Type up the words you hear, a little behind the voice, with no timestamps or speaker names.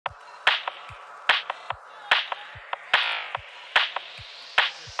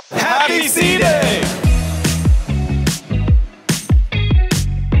Happy C-Day!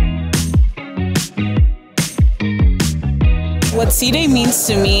 What C-Day means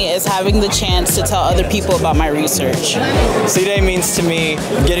to me is having the chance to tell other people about my research. C-Day means to me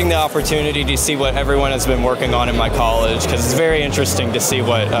getting the opportunity to see what everyone has been working on in my college, because it's very interesting to see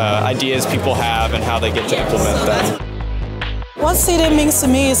what ideas people have and how they get to implement them. What C-Day means to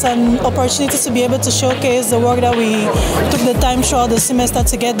me is an opportunity to be able to showcase the work that we took the time throughout the semester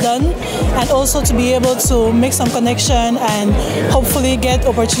to get done, and also to be able to make some connection and hopefully get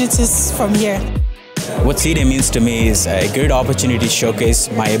opportunities from here. What C-Day means to me is a great opportunity to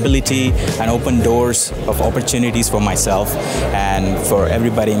showcase my ability and open doors of opportunities for myself and for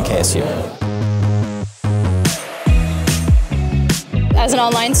everybody in KSU. As an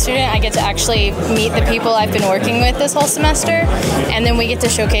online student, I get to actually meet the people I've been working with this whole semester, and then we get to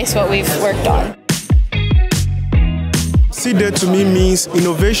showcase what we've worked on. C-Day to me means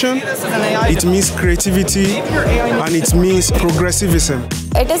innovation, it means creativity, and it means progressivism.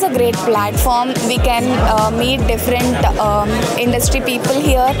 It is a great platform. We can meet different industry people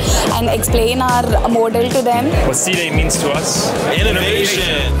here and explain our model to them. What C-Day means to us?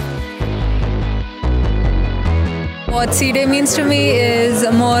 Innovation! What C-Day means to me is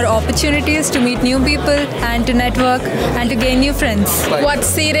more opportunities to meet new people and to network and to gain new friends. What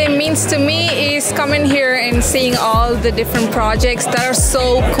C-Day means to me is coming here and seeing all the different projects that are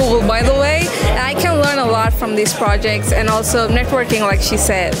so cool, by the way. I can learn a lot from these projects, and also networking, like she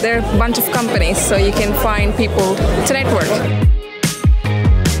said. There are a bunch of companies, so you can find people to network.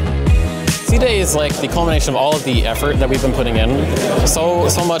 C-Day is like the culmination of all of the effort that we've been putting in. So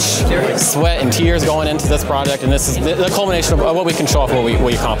much sweat and tears going into this project, and this is the culmination of what we can show off what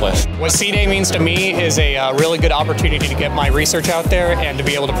we accomplished. What C-Day means to me is a really good opportunity to get my research out there and to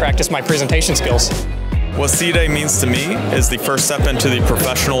be able to practice my presentation skills. What C-Day means to me is the first step into the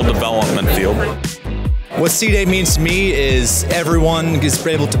professional development field. What C-Day means to me is everyone is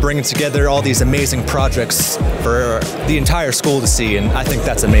able to bring together all these amazing projects for the entire school to see, and I think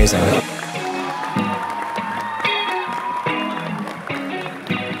that's amazing.